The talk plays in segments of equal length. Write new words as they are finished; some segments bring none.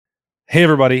Hey,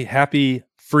 everybody. Happy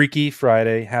Freaky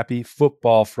Friday. Happy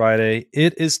Football Friday.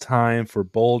 It is time for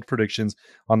bold predictions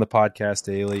on the podcast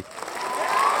daily.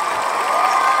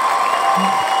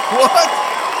 What?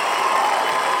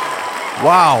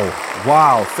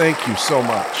 Wow. Thank you so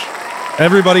much.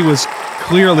 Everybody was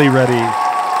clearly ready.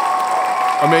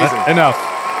 Amazing. Enough.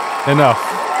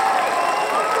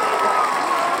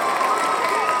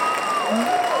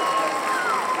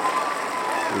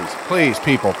 Please,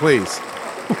 people, please.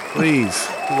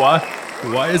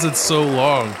 Why is it so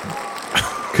long?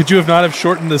 Could you not have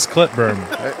shortened this clip, Berm?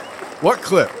 What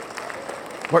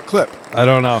clip? I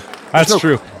don't know. That's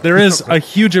true. There is a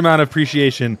huge amount of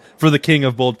appreciation for the king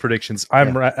of bold predictions.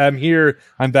 I'm here.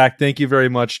 I'm back. Thank you very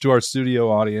much to our studio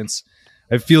audience.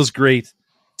 It feels great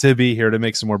to be here to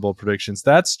make some more bold predictions.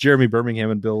 That's Jeremy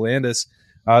Birmingham and Bill Landis.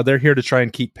 They're here to try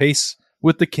and keep pace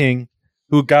with the king,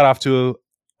 who got off to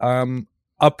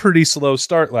a pretty slow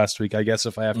start last week, I guess,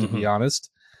 if I have to be honest.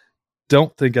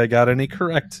 Don't think I got any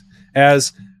correct.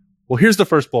 Here's the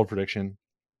first bold prediction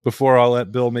before I'll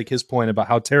let Bill make his point about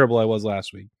how terrible I was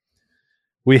last week.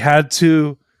 We had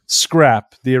to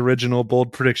scrap the original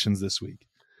bold predictions this week.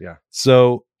 Yeah.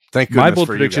 So thank goodness my bold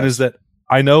for prediction you guys. is that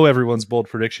I know everyone's bold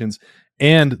predictions,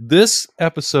 and this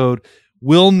episode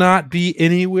will not be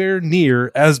anywhere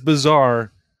near as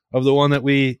bizarre of the one that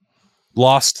we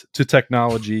lost to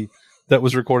technology that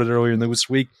was recorded earlier in this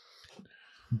week.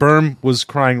 Berm was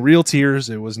crying real tears.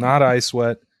 It was not eye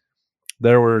sweat.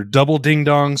 There were double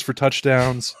ding-dongs for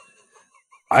touchdowns.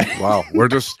 Wow. We're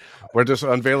just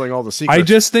unveiling all the secrets. I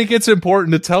just think it's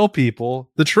important to tell people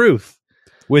the truth,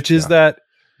 which is that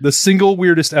the single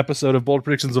weirdest episode of Bold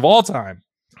Predictions of all time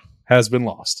has been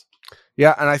lost.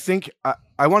 Yeah, and I think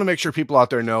I want to make sure people out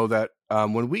there know that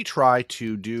when we try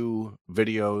to do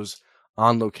videos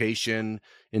on location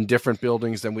in different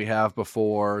buildings than we have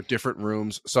before, different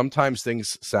rooms, sometimes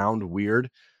things sound weird.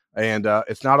 And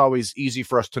it's not always easy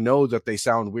for us to know that they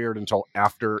sound weird until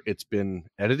after it's been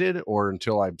edited or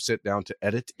until I sit down to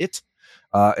edit it.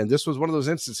 And this was one of those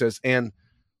instances. And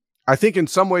I think in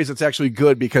some ways it's actually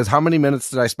good, because how many minutes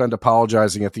did I spend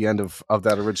apologizing at the end of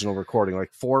that original recording?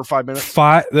 Like 4 or 5 minutes?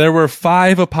 There were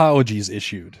 5 apologies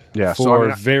issued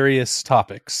for various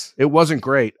topics. It wasn't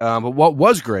great. But what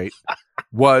was great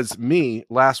was me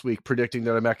last week predicting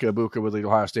that Emeka Egbuka would lead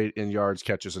Ohio State in yards,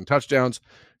 catches, and touchdowns.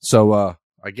 So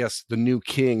I guess the new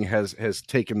king has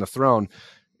taken the throne.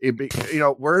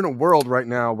 We're in a world right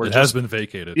now where it has been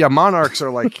vacated. Yeah, monarchs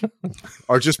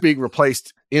are just being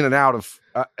replaced in and out of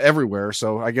everywhere.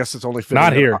 So I guess it's only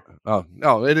not here. Oh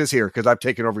no, it is here because I've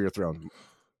taken over your throne.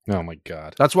 Oh my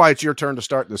God! That's why it's your turn to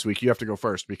start this week. You have to go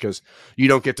first because you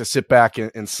don't get to sit back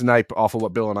and snipe off of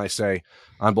what Bill and I say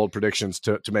on bold predictions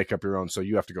to make up your own. So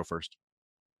you have to go first.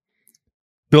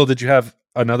 Bill, did you have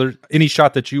any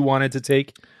shot that you wanted to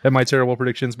take at my terrible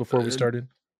predictions before we started?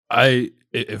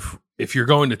 If you're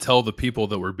going to tell the people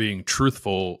that we're being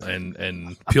truthful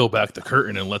and peel back the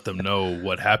curtain and let them know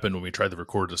what happened when we tried to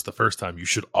record this the first time, you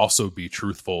should also be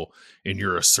truthful in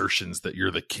your assertions that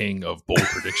you're the king of bold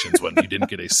predictions when you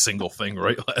didn't get a single thing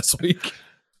right last week.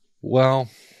 Well,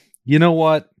 you know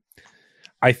what?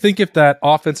 I think if that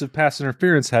offensive pass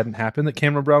interference hadn't happened, that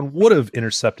Cameron Brown would have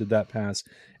intercepted that pass.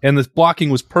 And the blocking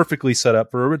was perfectly set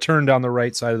up for a return down the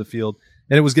right side of the field.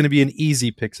 And it was going to be an easy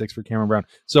pick six for Cameron Brown.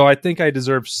 So I think I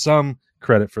deserve some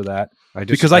credit for that.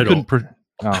 Because I couldn't.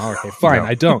 Okay, fine. No.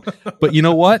 I don't. But you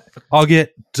know what? I'll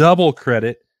get double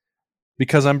credit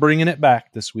because I'm bringing it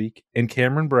back this week. And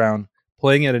Cameron Brown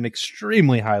playing at an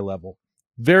extremely high level.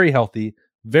 Very healthy,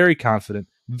 very confident,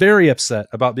 very upset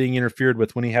about being interfered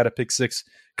with when he had a pick six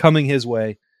coming his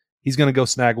way. He's going to go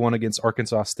snag one against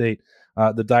Arkansas State,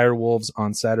 the Dire Wolves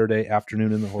on Saturday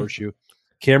afternoon in the Horseshoe.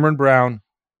 Cameron Brown,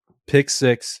 pick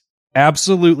six,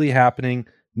 absolutely happening.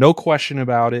 No question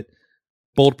about it.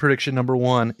 Bold prediction number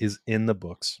 1 is in the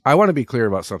books. I want to be clear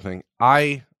about something.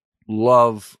 I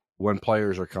love when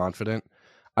players are confident.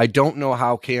 I don't know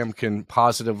how Cam can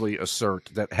positively assert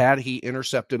that had he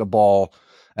intercepted a ball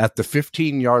at the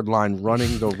 15-yard line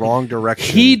running the wrong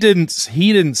direction. He didn't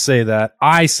say that.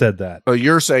 I said that. So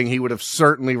you're saying he would have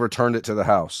certainly returned it to the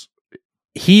house.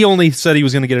 He only said he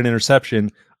was going to get an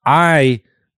interception. I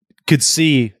could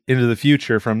see into the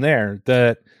future from there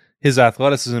that his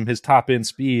athleticism, his top end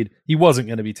speed, he wasn't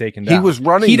going to be taken down. He was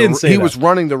running. He was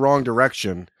running the wrong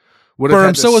direction.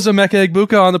 So was Emeka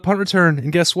Egbuka on the punt return,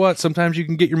 and guess what? Sometimes you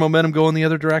can get your momentum going the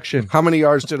other direction. How many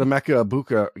yards did Emeka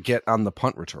Egbuka get on the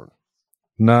punt return?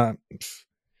 Not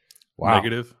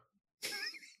negative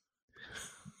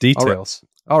details.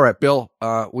 All right, Bill.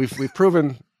 We've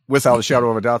proven without a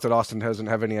shadow of a doubt that Austin doesn't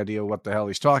have any idea what the hell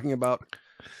he's talking about.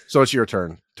 So it's your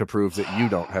turn to prove that you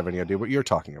don't have any idea what you're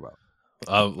talking about.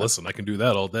 Listen, I can do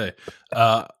that all day.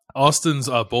 Austin's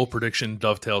bowl prediction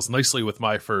dovetails nicely with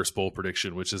my first bowl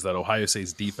prediction, which is that Ohio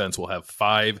State's defense will have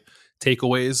 5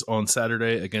 takeaways on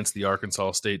Saturday against the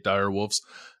Arkansas State Direwolves.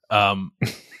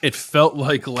 It felt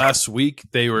like last week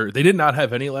they did not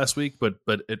have any last week, but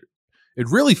it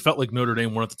really felt like Notre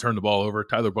Dame wanted to turn the ball over.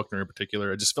 Tyler Buchner in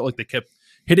particular. I just felt like they kept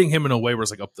hitting him in a way where it's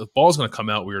like the ball's going to come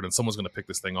out weird and someone's going to pick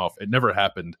this thing off. It never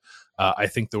happened. I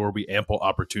think there will be ample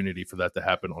opportunity for that to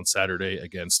happen on Saturday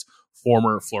against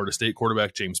former Florida State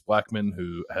quarterback James Blackman,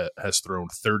 who has thrown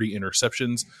 30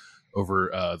 interceptions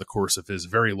over the course of his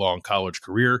very long college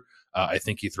career. I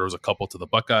think he throws a couple to the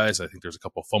Buckeyes. I think there's a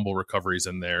couple fumble recoveries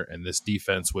in there. And this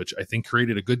defense, which I think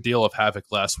created a good deal of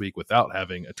havoc last week without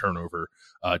having a turnover,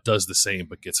 does the same,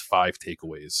 but gets 5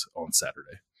 takeaways on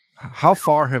Saturday. How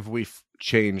far have we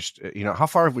changed? How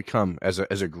far have we come as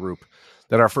a group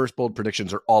that our first bold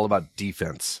predictions are all about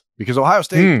defense? Because Ohio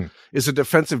State is a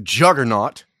defensive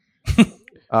juggernaut.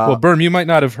 Well, Berm, you might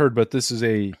not have heard, but this is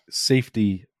a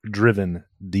safety-driven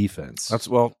defense. That's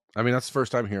the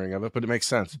first time hearing of it, but it makes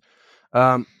sense.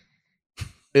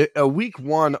 Week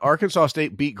 1, Arkansas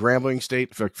State beat Grambling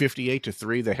State for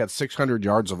 58-3. They had 600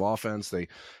 yards of offense. They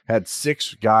had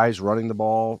 6 guys running the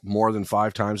ball more than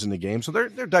 5 times in the game. So they're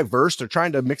diverse. They're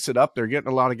trying to mix it up. They're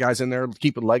getting a lot of guys in there,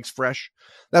 keeping legs fresh.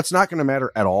 That's not going to matter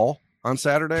at all on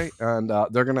Saturday. And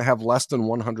they're going to have less than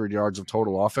 100 yards of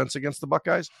total offense against the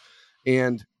Buckeyes.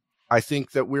 And I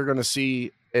think that we're going to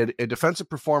see a defensive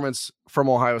performance from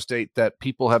Ohio State that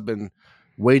people have been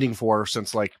waiting for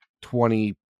since like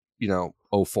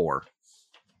 2004.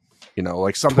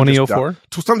 Like something 2004,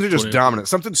 something just dominant,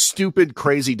 something stupid,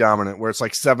 crazy dominant, where it's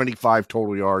like 75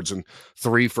 total yards and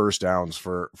 3 first downs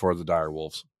for the Dire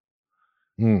Wolves.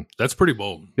 That's pretty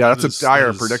bold. Yeah, that's a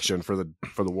dire prediction for the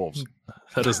Wolves.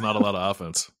 That is not a lot of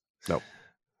offense. No,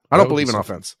 I don't believe in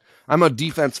offense. I'm a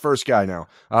defense first guy now.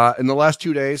 In the last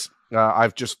 2 days,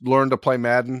 I've just learned to play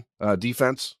Madden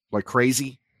defense like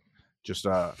crazy. Just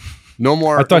no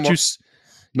more. I thought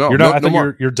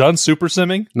you're done super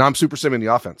simming. No, I'm super simming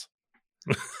the offense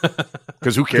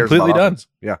because who cares? Completely about done. Offense?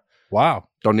 Yeah. Wow.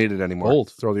 Don't need it anymore.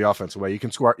 Bold. Throw the offense away. You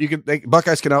can score.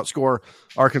 Buckeyes can outscore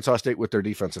Arkansas State with their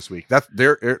defense this week. Let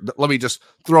me just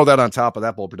throw that on top of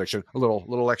that bold prediction. A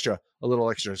little extra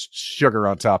sugar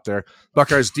on top there.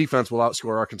 Buckeyes defense will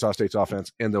outscore Arkansas State's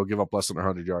offense, and they'll give up less than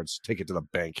 100 yards. Take it to the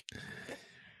bank.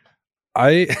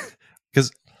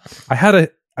 Because I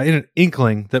had an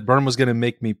inkling that Byrne was going to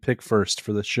make me pick first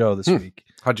for the show this week.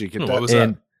 How'd you get that? What was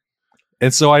that?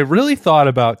 And so I really thought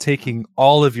about taking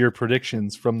all of your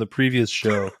predictions from the previous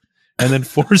show and then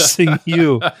forcing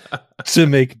you to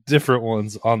make different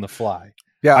ones on the fly.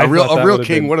 Yeah, a real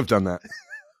king would have done that.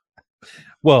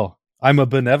 Well, I'm a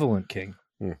benevolent king.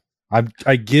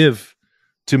 I give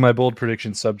to my bold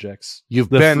prediction subjects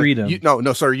freedom.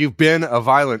 No, sir. You've been a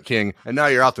violent king, and now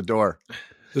you're out the door.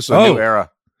 This is a new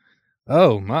era.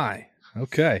 Oh, my.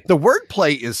 Okay. The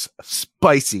wordplay is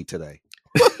spicy today.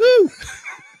 Woohoo!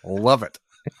 Love it.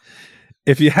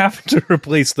 If you happen to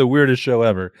replace the weirdest show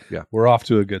ever, we're off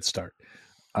to a good start.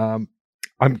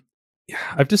 I've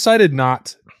decided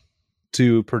not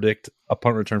to predict a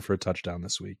punt return for a touchdown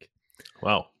this week.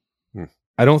 Wow.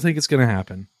 I don't think it's going to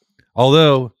happen.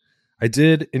 Although I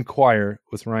did inquire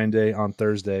with Ryan Day on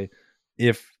Thursday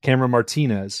if Cameron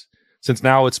Martinez, since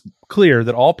now it's clear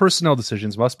that all personnel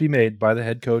decisions must be made by the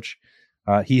head coach,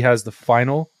 he has the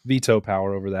final veto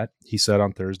power over that, he said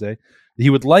on Thursday. He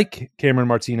would like Cameron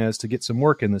Martinez to get some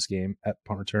work in this game at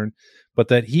punt return, but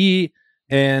that he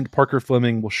and Parker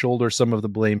Fleming will shoulder some of the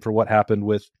blame for what happened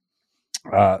with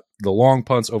the long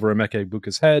punts over Emeka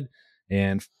Egbuka's head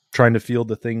and trying to field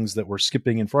the things that were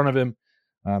skipping in front of him.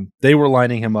 They were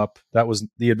lining him up.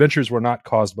 The adventures were not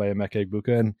caused by Emeka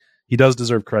Egbuka, and he does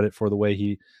deserve credit for the way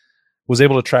he was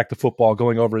able to track the football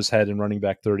going over his head and running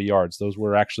back 30 yards. Those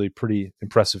were actually pretty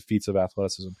impressive feats of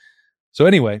athleticism. So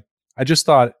anyway, I just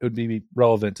thought it would be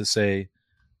relevant to say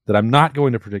that I'm not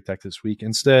going to predict that this week.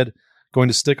 Instead, going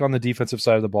to stick on the defensive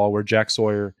side of the ball where Jack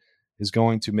Sawyer is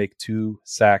going to make 2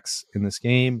 sacks in this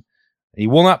game. He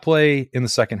will not play in the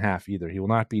second half either. He will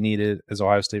not be needed as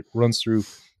Ohio State runs through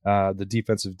the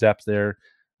defensive depth there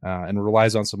and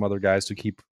relies on some other guys to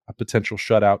keep a potential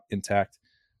shutout intact.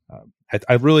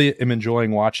 I really am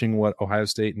enjoying watching what Ohio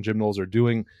State and Jim Knowles are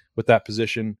doing with that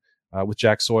position. With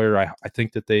Jack Sawyer, I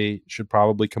think that they should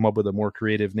probably come up with a more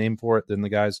creative name for it than the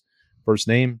guy's first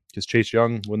name, because Chase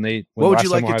Young, when what would you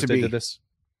like Ohio it to State be? Did this,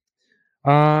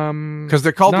 Because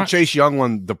they called the Chase Young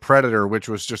one the Predator, which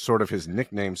was just sort of his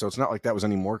nickname. So it's not like that was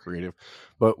any more creative.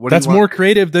 But that's more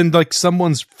creative than like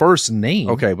someone's first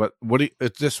name. Okay, but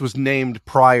this was named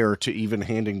prior to even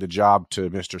handing the job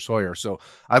to Mr. Sawyer. So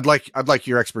I'd like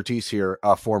your expertise here,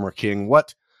 former King.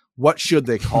 What should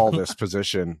they call this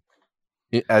position?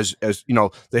 As you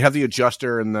know, they have the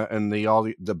adjuster and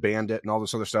the bandit and all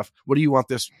this other stuff. What do you want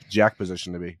this Jack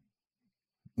position to be?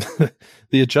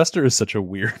 The adjuster is such a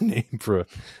weird name for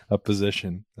a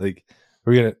position. Like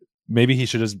maybe he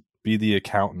should just be the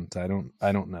accountant. I don't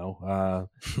know.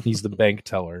 He's the bank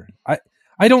teller.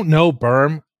 I don't know,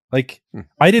 Berm. Like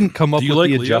I didn't come up with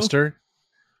the adjuster.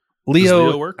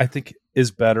 Leo I think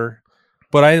is better,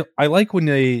 but I like when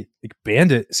they like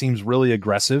bandit seems really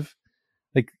aggressive.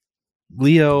 Like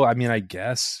Leo, I mean, I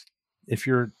guess if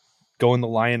you're going the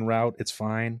lion route, it's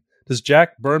fine. Does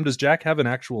Jack have an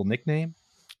actual nickname?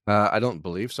 I don't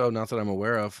believe so. Not that I'm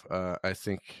aware of. I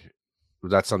think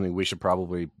that's something we should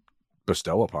probably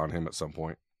bestow upon him at some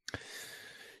point.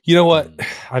 You know what?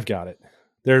 I've got it.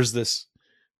 There's this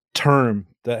term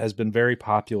that has been very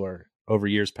popular over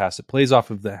years past. It plays off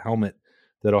of the helmet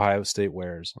that Ohio State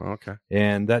wears. Okay.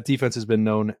 And that defense has been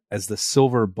known as the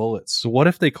Silver Bullets. So what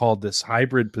if they called this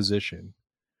hybrid position,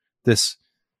 this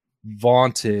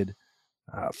vaunted,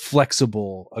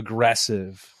 flexible,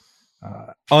 aggressive,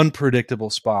 unpredictable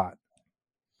spot?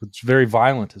 It's very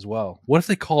violent as well. What if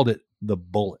they called it the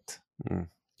Bullet?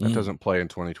 That doesn't play in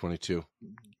 2022.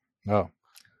 Oh.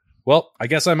 Well, I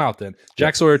guess I'm out then.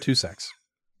 Jack Sawyer, 2 sacks.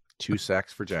 2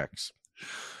 sacks for Jacks.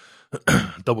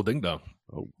 Double ding dong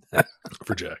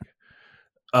for Jack.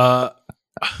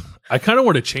 I kind of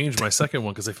want to change my second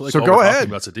one because I feel like so all go we're ahead. talking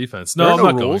about is defense. No, I'm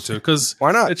not going to because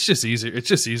why not? It's just easier. It's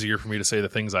just easier for me to say the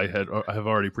things I have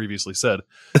already previously said.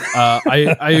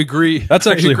 I agree. That's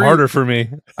actually harder for me.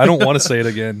 I don't want to say it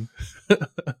again.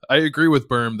 I agree with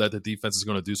Berm that the defense is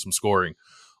going to do some scoring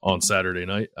on Saturday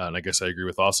night, and I guess I agree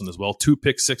with Austin as well. 2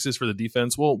 pick sixes for the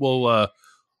defense. We'll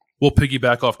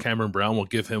piggyback off Cameron Brown. We'll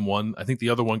give him one. I think the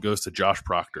other one goes to Josh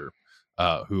Proctor,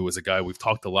 who is a guy we've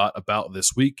talked a lot about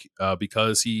this week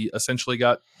because he essentially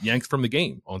got yanked from the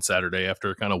game on Saturday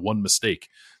after kind of one mistake.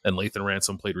 And Lathan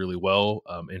Ransom played really well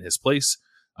in his place.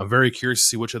 I'm very curious to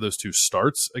see which of those two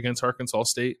starts against Arkansas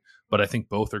State, but I think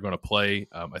both are going to play.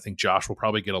 I think Josh will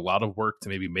probably get a lot of work to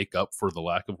maybe make up for the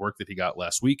lack of work that he got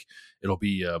last week. It'll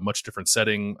be a much different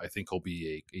setting. I think he'll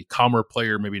be a calmer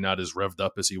player, maybe not as revved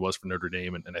up as he was for Notre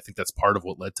Dame, and I think that's part of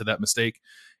what led to that mistake.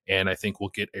 And I think we'll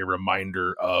get a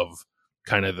reminder of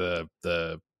kind of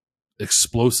the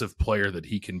explosive player that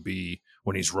he can be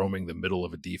when he's roaming the middle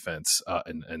of a defense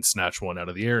and snatch one out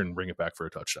of the air and bring it back for a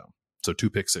touchdown. So 2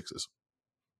 pick sixes.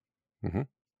 Mm-hmm.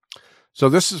 So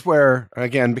this is where,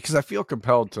 again, because I feel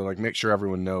compelled to make sure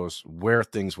everyone knows where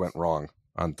things went wrong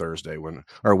on Wednesday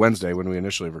when we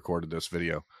initially recorded this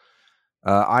video.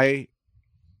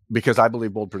 Because I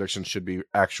believe bold predictions should be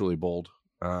actually bold.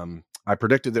 I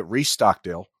predicted that Reese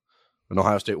Stockdale, an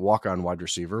Ohio State walk-on wide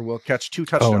receiver, will catch 2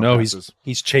 touchdown passes.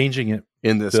 He's changing it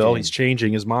in this Bill, game. He's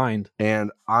changing his mind.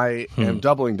 And I am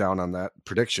doubling down on that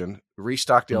prediction. Reese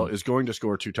Stockdale is going to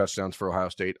score 2 touchdowns for Ohio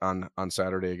State on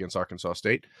Saturday against Arkansas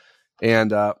State.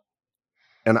 And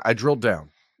I drilled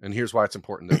down. And here's why it's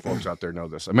important that folks out there know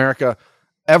this. America,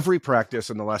 every practice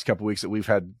in the last couple of weeks that we've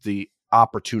had the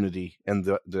opportunity and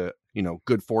the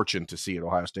good fortune to see at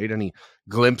Ohio State, any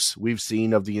glimpse we've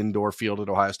seen of the indoor field at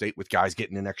Ohio State with guys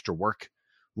getting in extra work,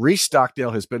 Reese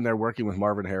Stockdale has been there working with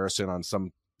Marvin Harrison on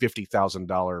some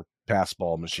 $50,000 pass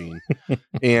ball machine.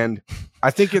 And I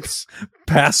think it's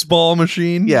pass ball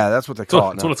machine. Yeah, that's what they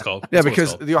call it. That's what it's called. Yeah,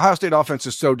 because the Ohio State offense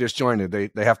is so disjointed. They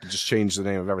have to just change the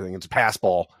name of everything. It's pass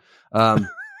ball.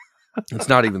 It's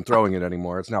not even throwing it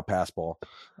anymore. It's now pass ball.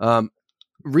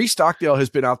 Reese Stockdale has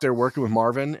been out there working with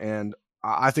Marvin, and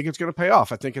I think it's going to pay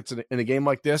off. I think it's in a game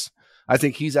like this. I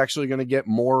think he's actually going to get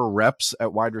more reps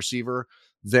at wide receiver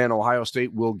than Ohio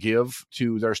State will give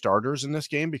to their starters in this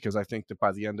game, because I think that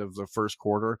by the end of the first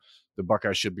quarter, the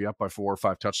Buckeyes should be up by 4 or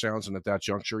 5 touchdowns. And at that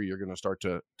juncture, you're going to start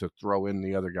to throw in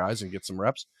the other guys and get some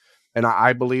reps. And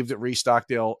I believe that Reese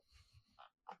Stockdale,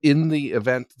 in the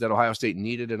event that Ohio State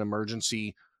needed an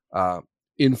emergency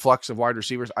influx of wide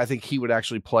receivers, I think he would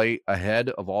actually play ahead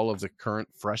of all of the current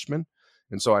freshmen.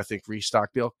 And so I think Reese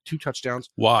Stockdale, 2 touchdowns.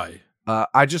 Why?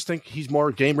 I just think he's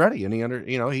more game ready,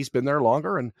 and he's been there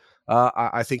longer. And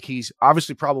I think he's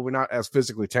obviously probably not as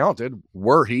physically talented.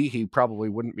 Were he probably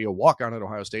wouldn't be a walk-on at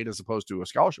Ohio State as opposed to a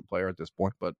scholarship player at this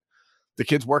point. But the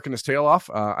kid's working his tail off.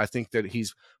 I think that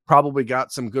he's probably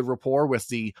got some good rapport with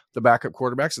the backup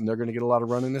quarterbacks, and they're going to get a lot of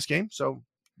run in this game. So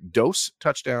dose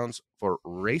touchdowns for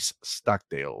Reese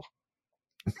Stockdale.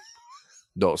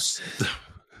 Dos.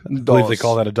 I believe they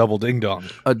call that a double ding dong.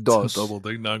 A dos. Double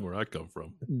ding dong where I come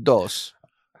from. Dos.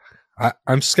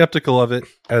 I'm skeptical of it,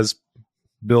 as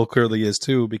Bill clearly is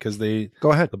too, because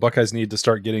Go ahead. the Buckeyes need to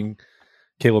start getting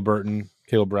Caleb Burton,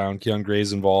 Caleb Brown, Keon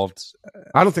Gray's involved.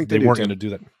 I don't think they weren't going to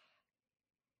do that.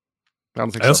 I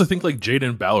don't think I so. also think like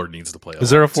Jaden Ballard needs to play.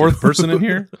 Is there a fourth person in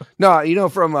here? No,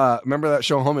 from remember that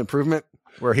show Home Improvement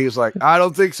where he was like, I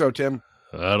don't think so, Tim.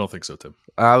 I don't think so, Tim.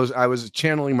 I was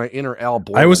channeling my inner Al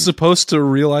Borland. I was supposed to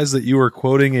realize that you were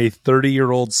quoting a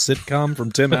 30-year-old sitcom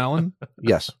from Tim Allen.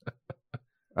 Yes.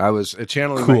 I was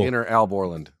channeling Cool. my inner Al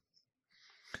Borland.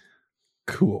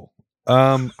 Cool.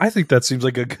 I think that seems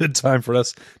like a good time for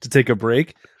us to take a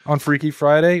break on Freaky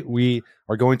Friday. We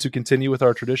are going to continue with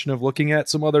our tradition of looking at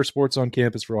some other sports on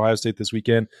campus for Ohio State this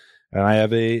weekend. And I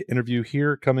have a interview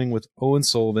here coming with Owen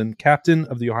Sullivan, captain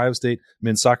of the Ohio State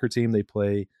men's soccer team. They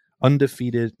play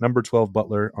undefeated number 12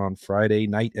 Butler on Friday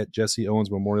night at Jesse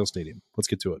Owens Memorial Stadium. Let's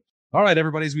get to it. All right,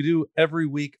 everybody, as we do every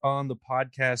week on the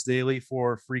podcast daily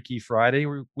for Freaky Friday,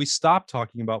 we stopped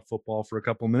talking about football for a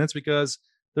couple of minutes because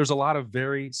there's a lot of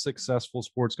very successful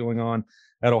sports going on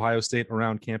at Ohio State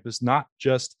around campus, not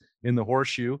just in the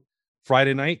Horseshoe.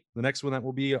 Friday night, the next one that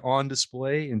will be on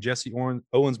display in Jesse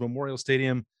Owens Memorial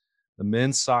Stadium, the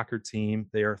men's soccer team.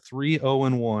 They are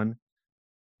 3-0-1.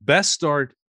 Best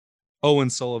start, Owen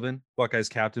Sullivan, Buckeyes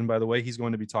captain, by the way. He's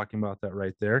going to be talking about that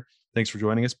right there. Thanks for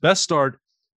joining us. Best start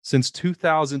since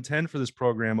 2010 for this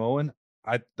program, Owen.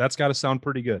 That's got to sound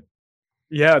pretty good.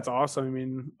 Yeah, it's awesome. I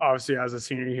mean, obviously, as a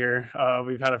senior here,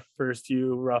 we've had a first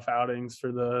few rough outings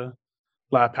for the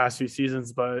past few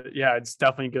seasons, but yeah, it's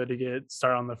definitely good to get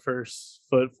started on the first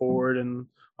foot forward and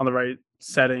on the right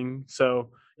setting.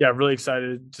 So yeah, really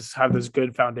excited to just have this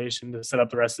good foundation to set up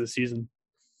the rest of the season.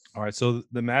 All right, so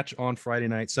the match on Friday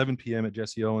night, 7 p.m. at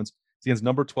Jesse Owens, is against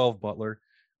number 12 Butler.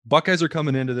 Buckeyes are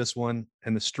coming into this one,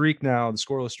 and the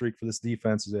scoreless streak for this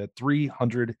defense is at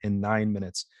 309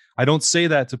 minutes. I don't say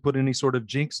that to put any sort of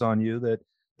jinx on you that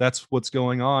that's what's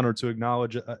going on or to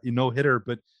acknowledge a no-hitter,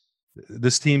 but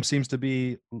this team seems to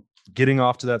be getting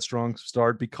off to that strong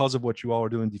start because of what you all are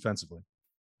doing defensively.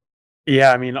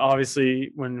 Yeah, I mean,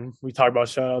 obviously, when we talk about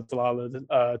shutouts, a lot of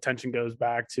the attention goes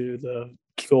back to the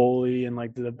goalie and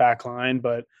like the back line,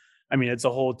 but I mean, it's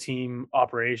a whole team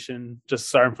operation, just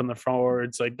starting from the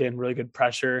forwards, like getting really good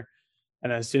pressure.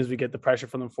 And as soon as we get the pressure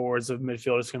from the forwards, the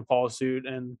midfielders can follow suit.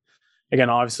 And again,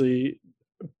 obviously,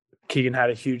 Keegan had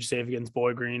a huge save against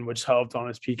Boy Green, which helped on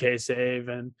his PK save.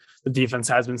 And the defense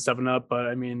has been stepping up. But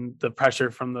I mean, the pressure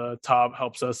from the top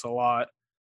helps us a lot.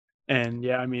 And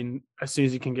yeah, I mean, as soon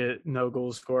as you can get no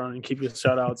goals scored and keep your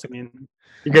shutouts, I mean,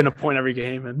 you're getting a point every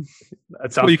game, and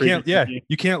that sounds pretty good. Yeah,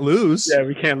 you can't lose. Yeah,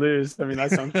 we can't lose. I mean,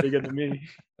 that sounds pretty good to me.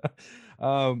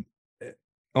 Owen,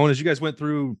 as you guys went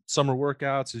through summer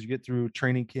workouts, as you get through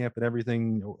training camp and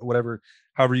everything,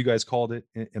 however you guys called it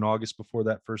in August before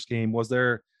that first game, was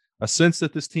there a sense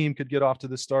that this team could get off to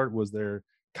the start? Was there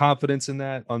confidence in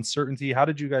that, uncertainty? How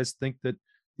did you guys think that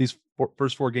these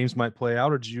first four games might play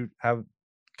out, or did you have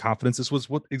confidence this was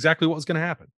exactly what was going to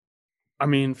happen? I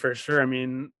mean, for sure. I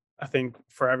mean, I think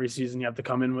for every season you have to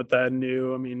come in with that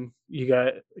new. I mean, you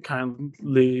got kind of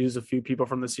lose a few people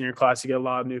from the senior class. You get a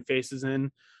lot of new faces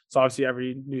in. So obviously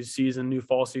every new season, new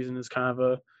fall season is kind of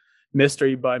a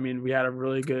mystery. But I mean, we had a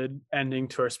really good ending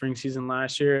to our spring season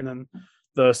last year, and then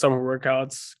the summer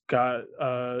workouts got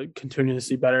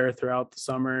continuously better throughout the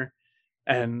summer,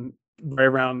 and right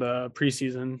around the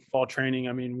preseason, fall training.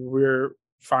 I mean, we're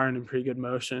firing in pretty good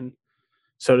motion,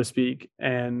 so to speak.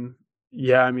 And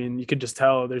yeah, I mean, you could just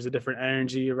tell there's a different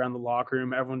energy around the locker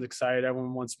room. Everyone's excited.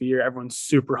 Everyone wants to be here. Everyone's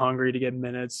super hungry to get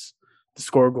minutes, to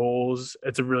score goals.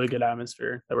 It's a really good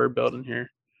atmosphere that we're building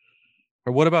here.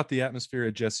 Or what about the atmosphere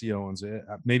at Jesse Owens?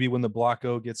 Maybe when the Block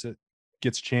O gets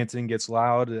chanting, gets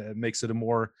loud, it makes it a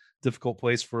more difficult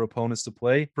place for opponents to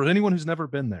play. For anyone who's never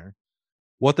been there,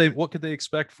 what could they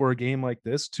expect for a game like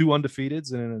this? 2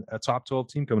 undefeateds and a top 12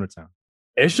 team coming to town.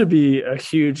 It should be a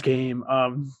huge game.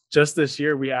 Just this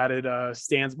year, we added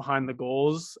stands behind the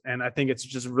goals, and I think it's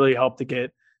just really helped to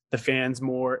get the fans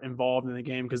more involved in the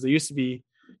game, because they used to be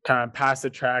kind of past the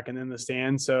track and in the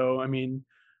stands. So, I mean,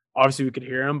 obviously we could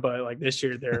hear them, but like this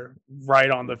year, they're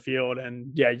right on the field,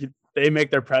 and yeah, they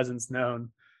make their presence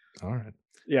known. All right.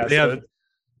 Yeah.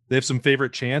 They have some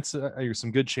favorite chants, or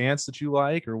some good chants that you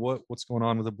like, or what's going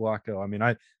on with the Block O? I mean,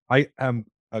 I am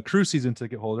a crew season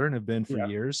ticket holder and have been for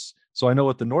years, so I know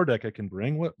what the Nordeca can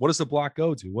bring. What does the Block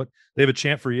go to? What they have a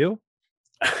chant for you?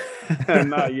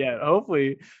 Not yet.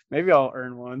 Hopefully, maybe I'll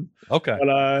earn one. Okay.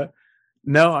 But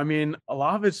no, I mean, a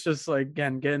lot of it's just like,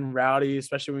 again, getting rowdy,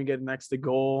 especially when we get next to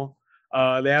goal.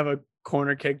 They have a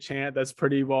corner kick chant that's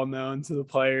pretty well known to the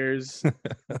players.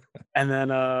 And then,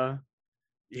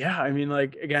 yeah, I mean,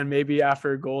 like, again, maybe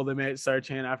after a goal, they may start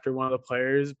chanting after one of the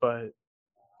players, but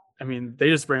I mean, they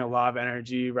just bring a lot of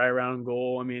energy right around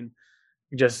goal. I mean,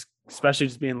 just especially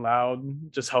just being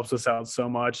loud just helps us out so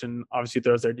much, and obviously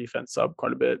throws their defense up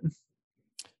quite a bit.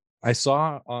 I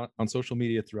saw on social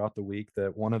media throughout the week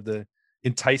that one of the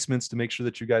enticements to make sure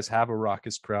that you guys have a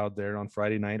raucous crowd there on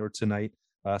Friday night or tonight,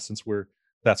 since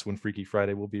that's when Freaky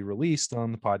Friday will be released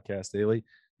on the podcast daily.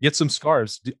 Get some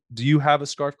scarves. Do you have a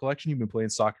scarf collection? You've been playing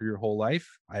soccer your whole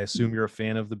life. I assume you're a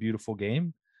fan of the beautiful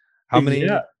game. How many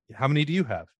do you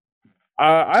have?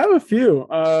 I have a few.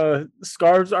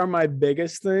 Scarves are my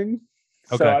biggest thing.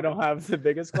 Okay. So I don't have the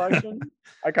biggest collection.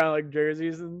 I kind of like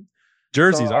jerseys and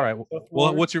jerseys. All right.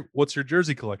 Well, what's your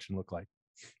jersey collection look like?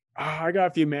 I got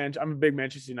a few I'm a big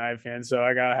Manchester United fan, so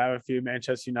I gotta have a few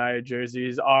Manchester United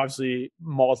jerseys. Obviously,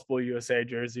 multiple USA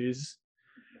jerseys,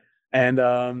 and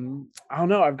I don't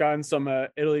know. I've gotten some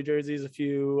Italy jerseys, a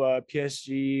few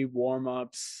PSG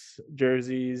warm-ups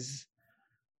jerseys.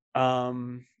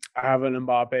 I have an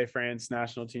Mbappe France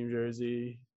national team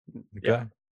jersey. Okay. Yeah.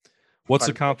 What's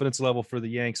the confidence level for the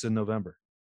Yanks in November?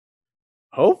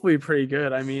 Hopefully pretty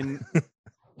good. I mean,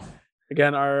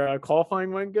 again, our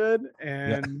qualifying went good,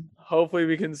 and hopefully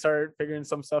we can start figuring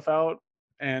some stuff out.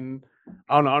 And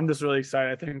I don't know. I'm just really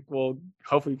excited. I think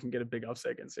hopefully we can get a big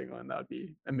upset against England. That would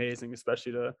be amazing,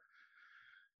 especially to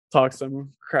talk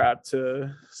some crap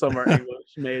to some of our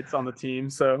English mates on the team.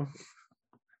 So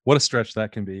what a stretch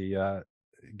that can be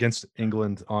against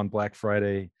England on Black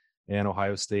Friday and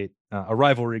Ohio State, a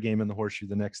rivalry game in the Horseshoe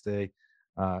the next day.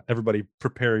 Everybody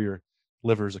prepare your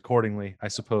livers accordingly, I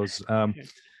suppose.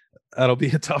 That'll be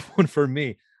a tough one for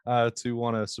me to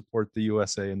want to support the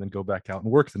USA and then go back out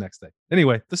and work the next day.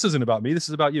 Anyway, this isn't about me. This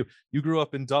is about you. You grew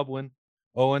up in Dublin,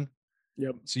 Owen.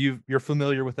 Yep. So you're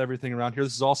familiar with everything around here.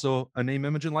 This is also a name,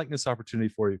 image, and likeness opportunity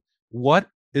for you. What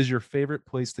is your favorite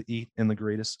place to eat in the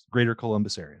greater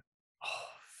Columbus area? Oh,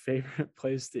 favorite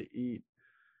place to eat.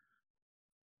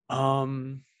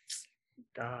 Gosh,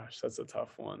 that's a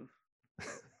tough one.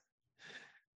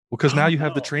 Well, because now you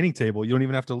have the training table. You don't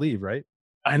even have to leave, right?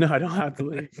 I know. I don't have to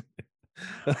leave.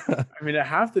 I mean, it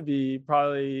have to be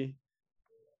probably,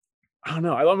 I don't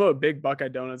know. I'm a big Buckeye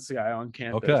Donuts guy on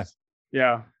campus. Okay.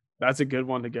 Yeah, that's a good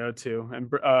one to go to.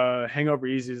 And Hangover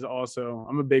Easy is also,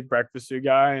 I'm a big breakfast food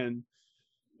guy, and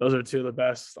those are two of the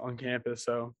best on campus.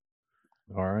 So,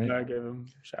 all right. I give them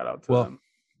a shout out to them.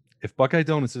 If Buckeye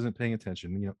Donuts isn't paying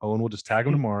attention, Owen will just tag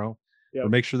them tomorrow. Or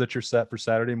make sure that you're set for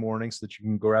Saturday morning so that you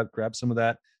can go out, grab some of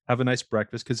that, have a nice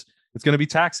breakfast, because it's going to be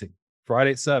taxing.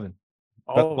 Friday at 7.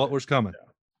 Butler's coming.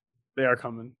 Yeah. They are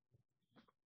coming.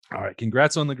 All right.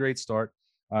 Congrats on the great start.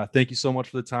 Thank you so much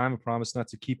for the time. I promise not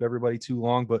to keep everybody too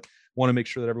long, but want to make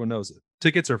sure that everyone knows it.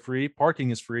 Tickets are free.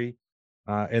 Parking is free.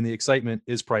 And the excitement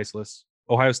is priceless.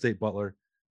 Ohio State Butler.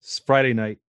 It's Friday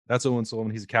night. That's Owen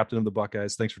Sullivan. He's the captain of the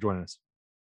Buckeyes. Thanks for joining us.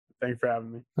 Thanks for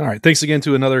having me. All right. Thanks again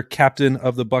to another captain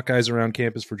of the Buckeyes around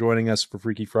campus for joining us for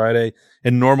Freaky Friday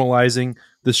and normalizing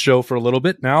this show for a little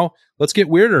bit. Now, let's get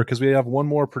weirder because we have one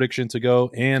more prediction to go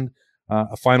and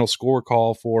a final score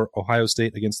call for Ohio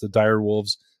State against the Dire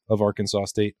Wolves of Arkansas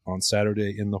State on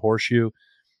Saturday in the Horseshoe.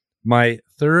 My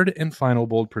third and final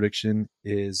bold prediction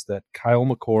is that Kyle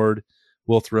McCord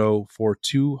will throw for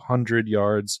 200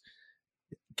 yards,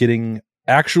 getting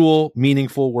actual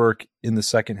meaningful work in the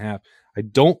second half. I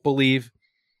don't believe,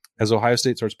 as Ohio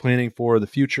State starts planning for the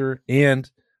future and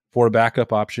for a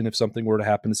backup option, if something were to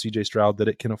happen to CJ Stroud, that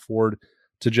it can afford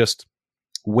to just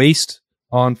waste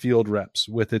on-field reps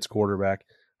with its quarterback,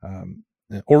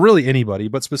 or really anybody,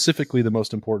 but specifically the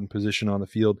most important position on the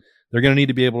field. They're going to need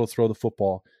to be able to throw the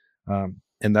football,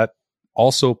 and that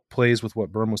also plays with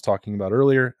what Berm was talking about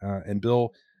earlier. And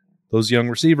Bill, those young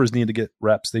receivers need to get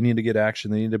reps. They need to get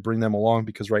action. They need to bring them along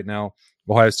because right now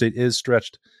Ohio State is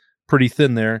stretched pretty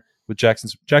thin there with Jackson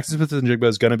Smith and Jigba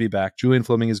is going to be back. Julian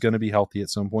Fleming is going to be healthy at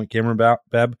some point. Cameron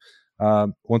Bebb,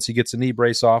 once he gets a knee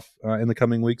brace off in the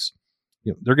coming weeks,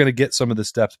 they're going to get some of the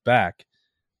steps back.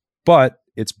 But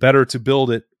it's better to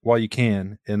build it while you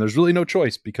can. And there's really no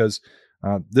choice because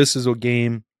this is a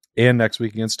game and next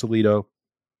week against Toledo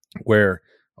where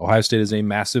Ohio State is a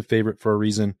massive favorite for a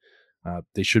reason.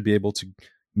 They should be able to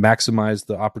maximize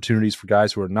the opportunities for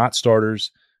guys who are not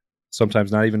starters,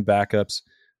 sometimes not even backups.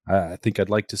 I think I'd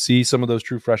like to see some of those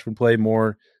true freshmen play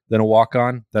more than a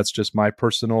walk-on. That's just my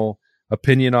personal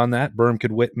opinion on that. Berm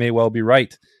may well be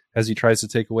right as he tries to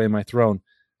take away my throne.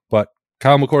 But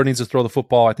Kyle McCord needs to throw the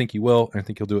football. I think he will, and I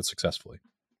think he'll do it successfully.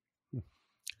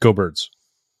 Go Birds.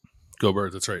 Go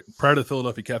Birds, that's right. Prior to the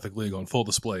Philadelphia Catholic League on full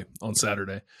display on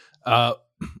Saturday.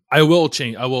 I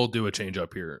will do a change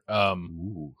up here.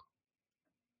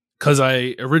 Because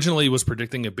I originally was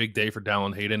predicting a big day for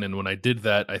Dallin Hayden, and when I did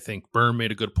that, I think Berm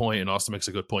made a good point, and Austin makes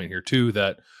a good point here too,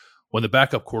 that when the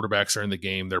backup quarterbacks are in the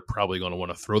game, they're probably going to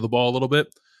want to throw the ball a little bit.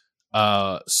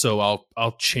 So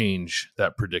I'll change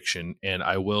that prediction, and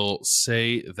I will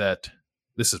say that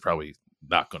this is probably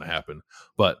not going to happen,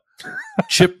 but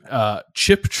Chip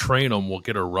Trainum will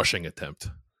get a rushing attempt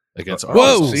against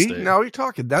Arkansas State. Now you're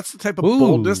talking. That's the type of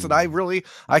boldness that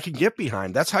I can get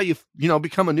behind. That's how you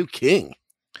become a new king.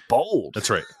 Bold. That's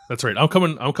right. I'm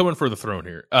coming for the throne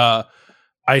here.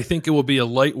 I think it will be a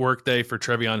light work day for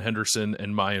Trevion Henderson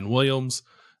and Mayan Williams.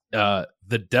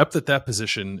 The depth at that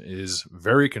position is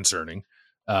very concerning.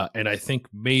 And I think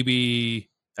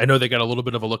I know they got a little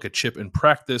bit of a look at Chip in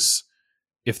practice.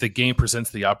 If the game presents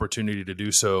the opportunity to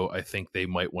do so, I think they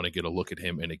might want to get a look at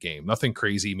him in a game. Nothing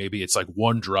crazy. Maybe it's like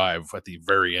one drive at the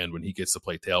very end when he gets to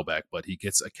play tailback, but he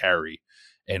gets a carry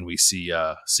and we see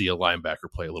a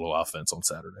linebacker play a little offense on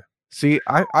Saturday. See,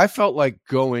 I felt like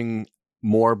going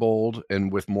more bold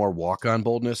and with more walk-on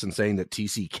boldness and saying that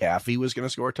TC Caffey was going to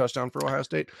score a touchdown for Ohio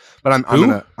State, but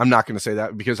I'm not going to say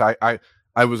that because I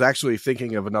was actually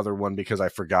thinking of another one because I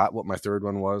forgot what my third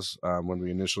one was when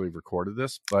we initially recorded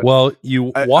this. But you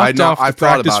walked off the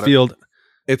practice field.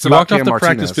 It's you walked off the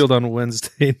practice field on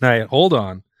Wednesday night. Hold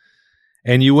on,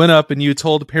 and you went up and you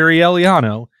told Perry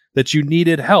Eliano that you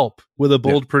needed help with a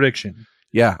bold prediction.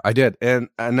 Yeah, I did. And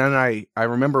then I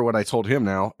remember what I told him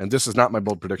now, and this is not my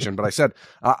bold prediction, but I said,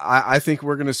 I think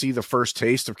we're going to see the first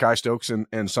taste of Kai Stokes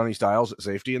and Sonny Styles at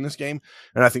safety in this game.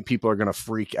 And I think people are going to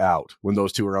freak out when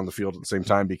those two are on the field at the same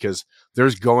time, because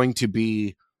there's going to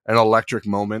be an electric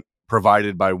moment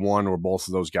provided by one or both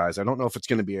of those guys. I don't know if it's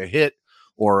going to be a hit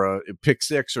or a pick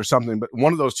six or something, but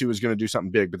one of those two is going to do something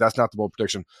big, but that's not the bold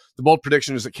prediction. The bold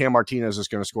prediction is that Cam Martinez is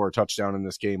going to score a touchdown in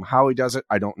this game. How he does it,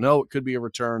 I don't know. It could be a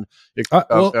return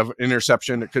of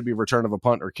interception. It could be a return of a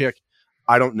punt or kick.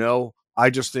 I don't know.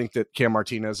 I just think that Cam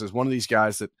Martinez is one of these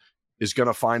guys that is going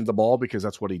to find the ball because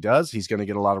that's what he does. He's going to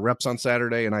get a lot of reps on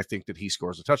Saturday, and I think that he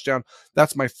scores a touchdown.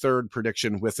 That's my third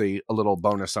prediction with a little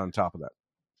bonus on top of that.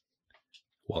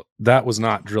 Well, that was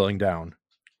not drilling down.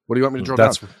 What do you want me to drill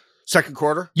down? Second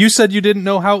quarter? You said you didn't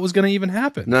know how it was going to even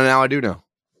happen. No, now I do know.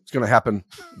 It's going to happen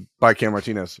by Cam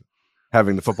Martinez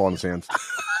having the football in his hands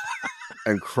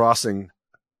and crossing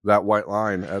that white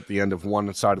line at the end of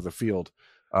one side of the field.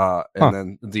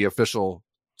 Then the official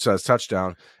says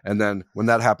touchdown. And then when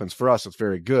that happens for us, it's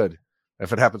very good.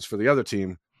 If it happens for the other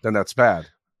team, then that's bad.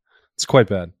 It's quite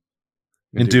bad.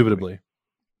 Indubitably,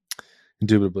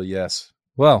 yes.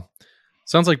 Well,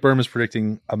 sounds like Berm is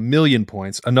predicting 1,000,000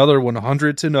 points. Another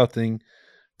 100-0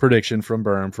 prediction from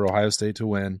Berm for Ohio State to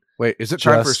win. Wait, is it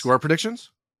time for score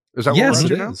predictions? Is that what we're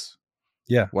doing now?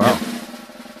 Yeah. Wow.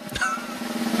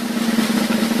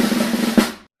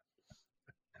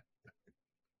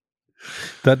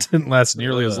 That didn't last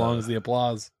nearly as long as the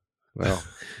applause. Well,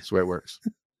 that's the way it works.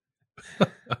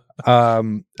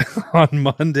 On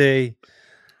Monday,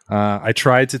 I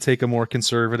tried to take a more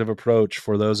conservative approach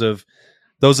for those of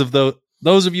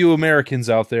you Americans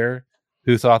out there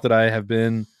who thought that I have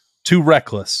been too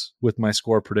reckless with my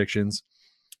score predictions.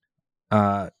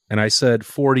 And I said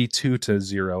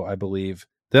 42-0, I believe.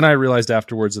 Then I realized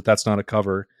afterwards that that's not a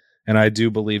cover. And I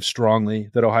do believe strongly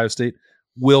that Ohio State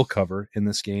will cover in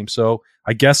this game. So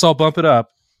I guess I'll bump it up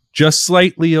just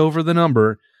slightly over the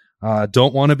number.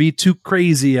 Don't want to be too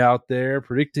crazy out there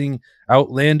predicting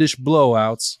outlandish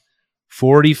blowouts.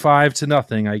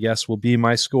 45-0, I guess, will be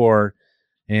my score.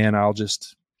 And I'll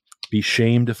just be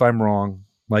shamed if I'm wrong,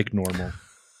 like normal.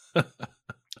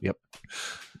 Yep.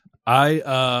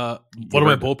 One of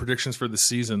my bold predictions for the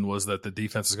season was that the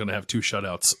defense is going to have 2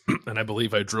 shutouts. And I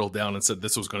believe I drilled down and said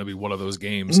this was going to be one of those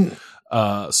games.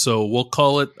 So we'll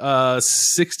call it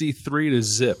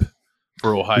 63-0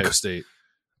 for Ohio State.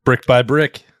 Brick by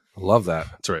brick. I love that.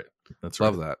 That's right.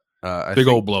 Love that. Big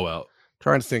old blowout.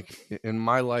 Trying to think, in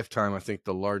my lifetime, I think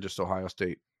the largest Ohio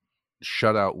State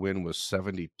shutout win was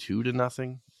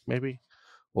 72-0, maybe,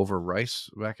 over Rice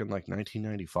back in like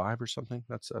 1995 or something.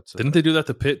 Didn't they do that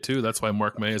to Pitt too? That's why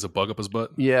Mark May has a bug up his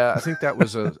butt. Yeah, I think that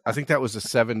was a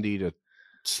 70-7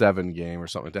 game or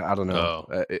something like that. I don't know.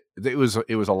 It was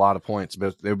a lot of points,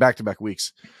 but they were back-to-back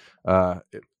weeks in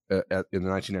the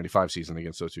 1995 season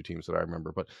against those two teams that I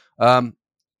remember. But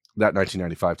that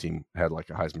 1995 team had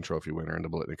like a Heisman Trophy winner and a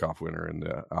Biletnikoff winner and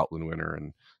the Outland winner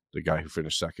and the guy who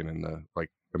finished second in the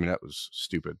that was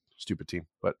stupid team.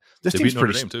 But this team's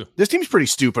pretty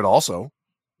stupid also,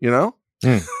 you know?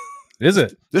 Is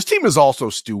it? This team is also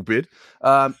stupid.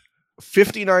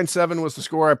 59-7 was the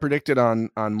score I predicted on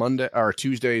Monday or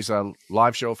Tuesday's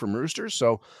live show from Roosters.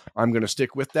 So I'm going to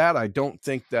stick with that. I don't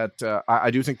think that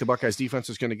I do think the Buckeyes defense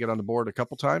is going to get on the board a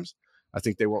couple times. I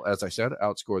think they will, as I said,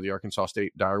 outscore the Arkansas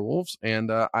State Dire Wolves.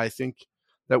 And I think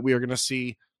that we are going to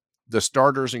see the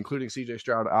starters, including CJ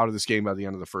Stroud, out of this game by the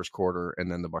end of the first quarter.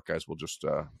 And then the Buckeyes will just,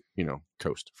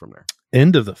 coast from there.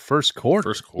 End of the first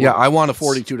quarter. Yeah, I want a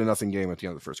 42-0 game at the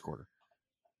end of the first quarter.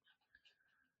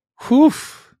 Whew.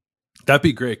 That'd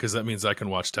be great because that means I can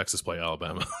watch Texas play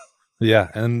Alabama. Yeah,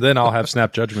 and then I'll have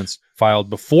snap judgments filed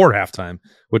before halftime,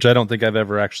 which I don't think I've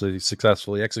ever actually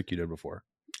successfully executed before.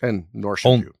 And nor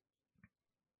should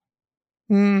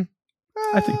you.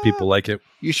 I think people like it.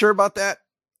 You sure about that?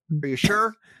 Are you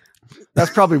sure? That's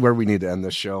probably where we need to end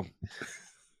this show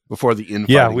before the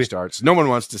infighting starts. No one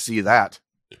wants to see that.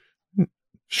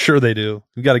 Sure they do.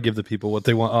 We got to give the people what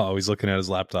they want. Oh, he's looking at his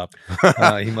laptop.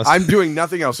 He must. I'm doing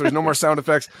nothing else. There's no more sound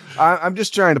effects. I'm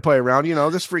just trying to play around.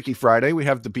 This Freaky Friday, we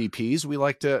have the BPs. We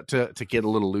like to get a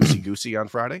little loosey-goosey on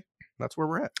Friday. That's where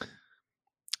we're at.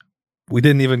 We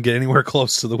didn't even get anywhere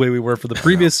close to the way we were for the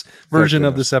previous version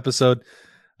of this episode.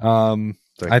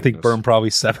 I think Berm probably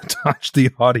sabotaged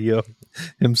the audio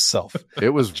himself. It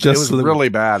was really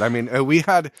bad. I mean, we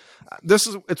had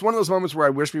it's one of those moments where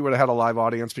I wish we would have had a live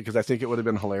audience because I think it would have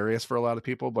been hilarious for a lot of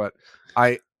people. But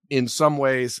in some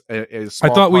ways, I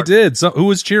thought we did. So, who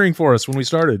was cheering for us when we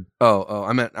started? Oh,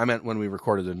 I meant when we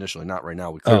recorded initially, not right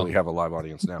now. We clearly have a live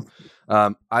audience now.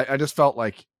 I just felt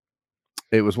like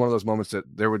it was one of those moments that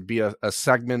there would be a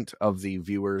segment of the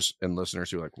viewers and listeners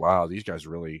who were like, wow, these guys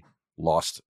really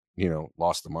lost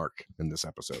the mark in this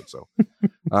episode. So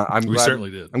we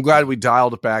certainly did. I'm glad we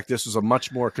dialed it back. This was a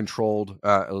much more controlled,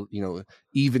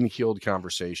 even keeled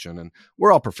conversation, and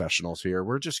we're all professionals here.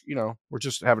 We're just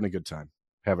having a good time.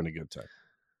 I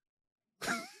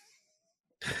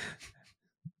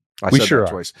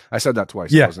said that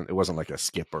twice. Yeah. It wasn't like a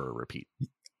skip or a repeat.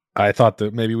 I thought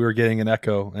that maybe we were getting an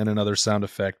echo and another sound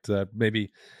effect.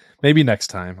 Maybe next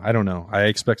time. I don't know. I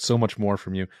expect so much more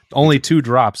from you. Only 2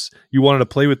 drops. You wanted to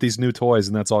play with these new toys,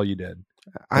 and that's all you did.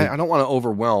 I don't want to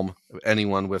overwhelm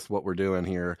anyone with what we're doing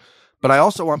here, but I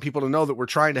also want people to know that we're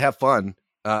trying to have fun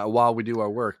while we do our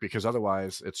work, because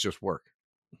otherwise it's just work.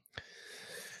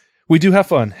 We do have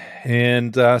fun,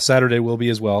 and Saturday will be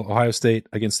as well. Ohio State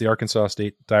against the Arkansas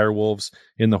State Dire Wolves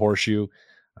in the Horseshoe.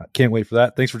 Can't wait for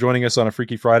that. Thanks for joining us on a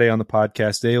Freaky Friday on the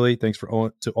Podcast Daily. Thanks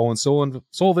to Owen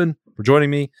Sullivan for joining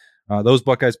me. Those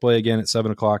Buckeyes play again at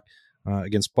 7 o'clock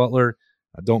against Butler.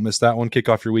 Don't miss that one. Kick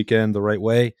off your weekend the right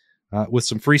way with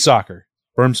some free soccer.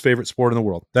 Berm's favorite sport in the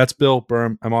world. That's Bill.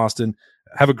 Berm. I'm Austin.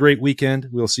 Have a great weekend.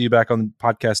 We'll see you back on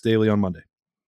Podcast Daily on Monday.